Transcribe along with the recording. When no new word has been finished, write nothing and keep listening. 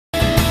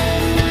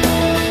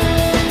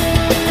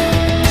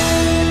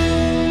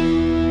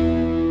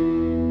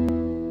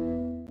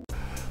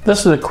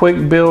This is a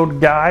quick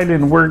build guide,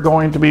 and we're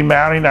going to be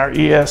mounting our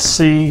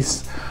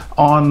ESCs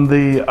on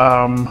the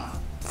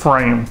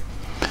frame.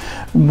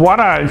 What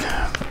I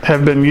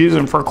have been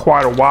using for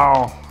quite a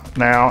while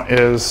now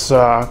is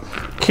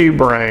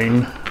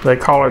QBrain. They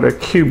call it a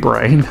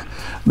QBrain,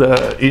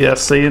 the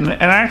ESC,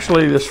 and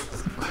actually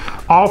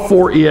all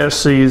 4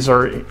 ESCs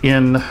are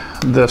in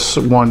this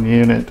one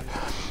unit.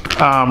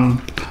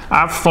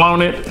 I've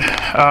flown it.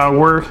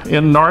 We're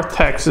in North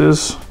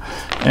Texas,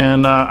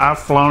 and I've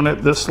flown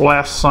it this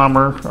last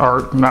summer,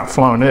 or not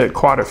flown it,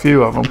 quite a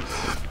few of them.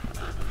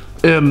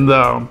 And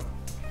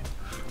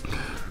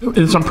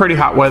in some pretty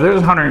hot weather. It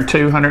was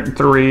 102,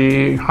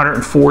 103,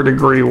 104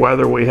 degree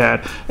weather we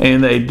had,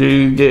 and they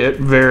do get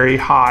very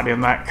hot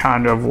in that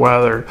kind of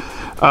weather.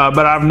 But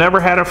I've never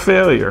had a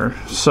failure.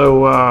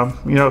 So,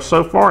 you know,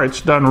 so far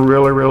it's done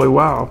really, really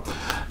well.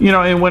 You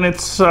know, and when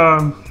it's,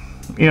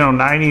 you know,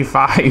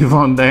 95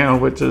 on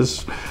down, which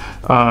is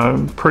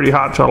pretty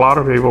hot to a lot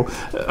of people,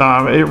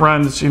 it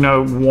runs, you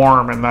know,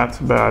 warm, and that's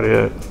about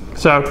it.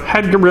 So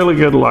had really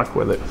good luck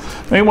with it.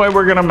 Anyway,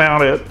 we're gonna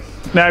mount it.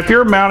 Now, if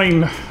you're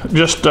mounting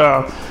just,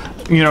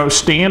 you know,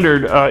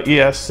 standard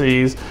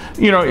ESCs,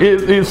 you know,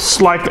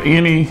 it's like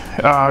any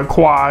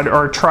quad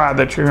or tri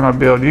that you're going to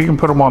build. You can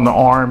put them on the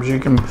arms. You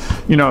can,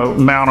 you know,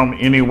 mount them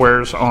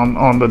anywhere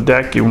on the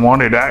deck you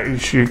wanted.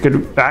 You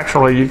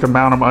could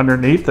mount them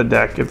underneath the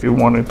deck if you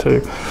wanted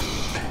to.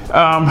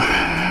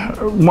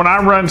 When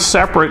I run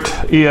separate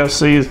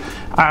ESCs,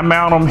 I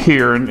mount them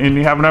here, and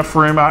you have enough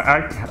room.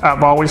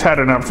 I've always had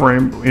enough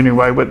room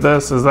anyway. With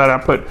this is that I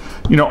put,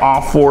 you know,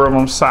 all 4 of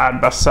them side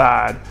by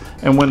side,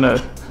 and when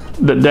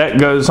the deck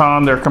goes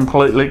on, they're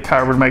completely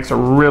covered. Makes a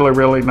really,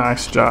 really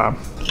nice job.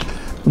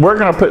 We're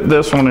gonna put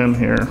this one in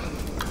here.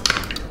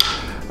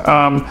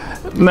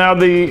 Now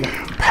the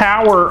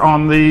power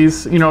on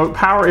these, you know,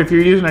 if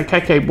you're using a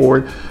KK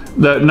board,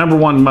 the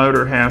 #1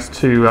 motor has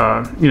to,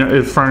 you know,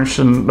 is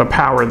furnishing the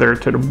power there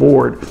to the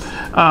board.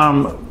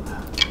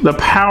 The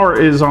power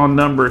is on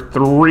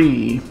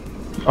 #3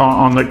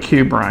 on the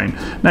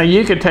QBrain. Now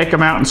you could take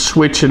them out and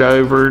switch it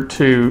over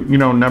to, you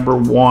know,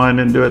 #1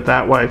 and do it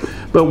that way.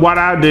 But what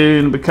I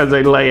do, because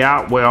they lay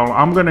out well,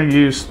 I'm going to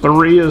use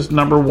 3 as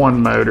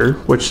 #1 motor,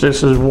 which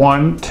this is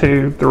 1,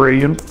 2,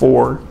 3, and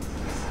 4.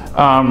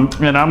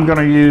 And I'm going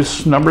to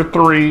use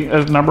 #3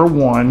 as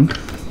 #1,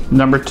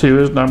 #2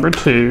 as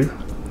 #2,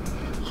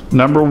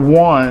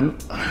 #1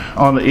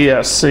 on the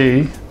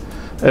ESC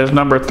is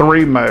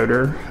 #3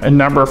 motor, and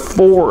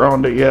 #4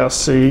 on the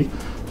ESC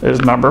is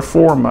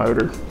 #4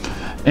 motor.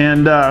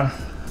 And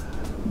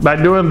by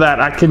doing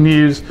that, I can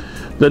use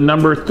the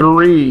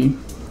 #3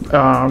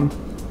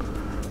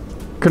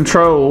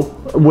 control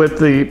with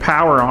the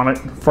power on it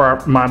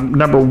for my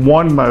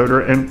 #1 motor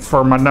and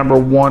for my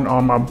 #1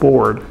 on my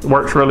board. It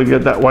works really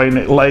good that way, and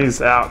it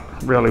lays out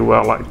really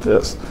well like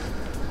this.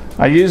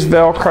 I use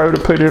Velcro to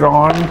put it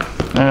on,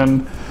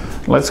 and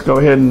let's go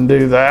ahead and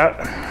do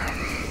that.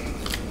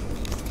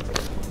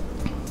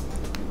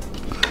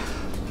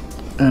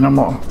 And I'm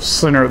gonna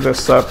center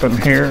this up in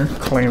here,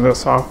 clean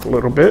this off a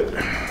little bit.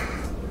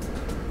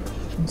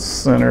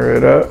 Center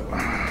it up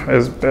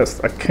as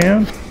best I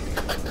can.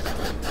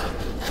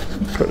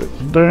 Put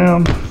it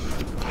down.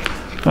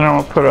 And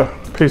I'm gonna put a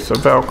piece of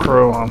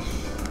Velcro on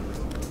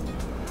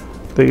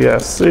the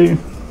ESC.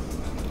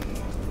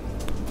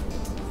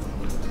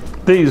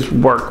 These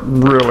work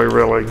really,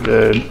 really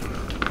good.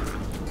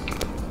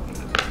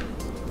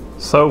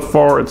 So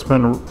far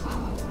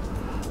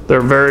they're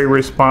very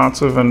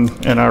responsive, and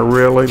I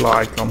really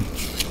like them.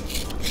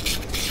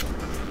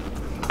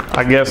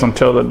 I guess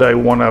until the day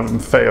one of them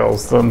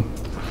fails, then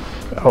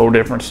a whole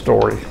different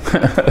story.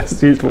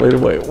 That's usually the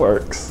way it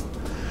works.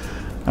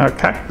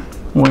 Okay,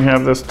 we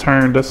have this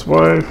turned this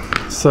way,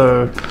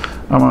 so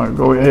I'm gonna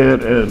go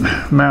ahead and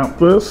mount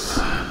this.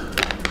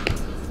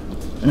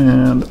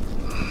 And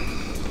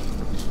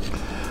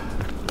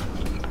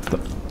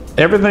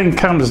everything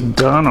comes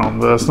done on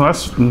this, and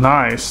that's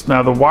nice.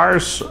 Now the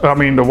wires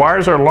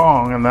are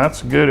long, and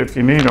that's good if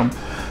you need them.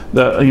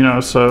 You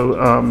know, so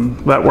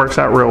that works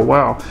out real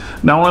well.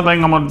 The only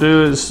thing I'm gonna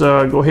do is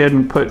go ahead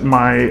and put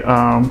my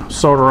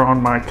solder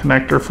on my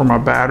connector for my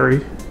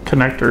battery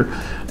connector,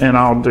 and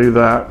I'll do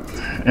that,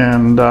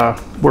 and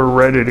we're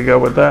ready to go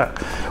with that.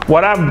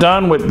 What I've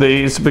done with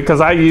these, because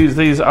I use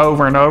these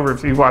over and over,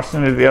 if you've watched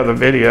any of the other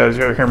videos,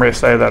 you'll hear me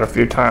say that a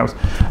few times.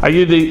 I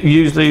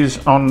use these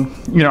on,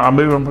 you know, I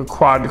move them from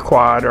quad to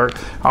quad, or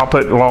I'll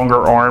put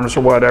longer arms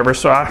or whatever.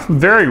 So I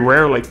very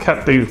rarely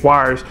cut these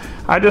wires.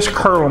 I just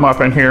curl them up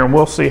in here, and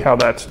we'll see how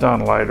that's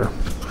done later.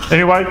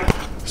 Anyway,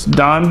 it's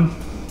done.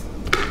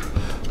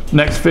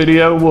 Next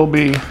video we'll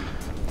be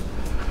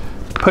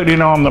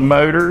putting on the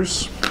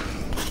motors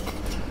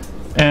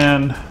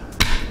and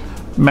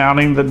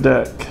mounting the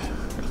deck.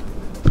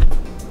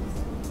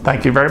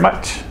 Thank you very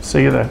much.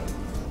 See you then.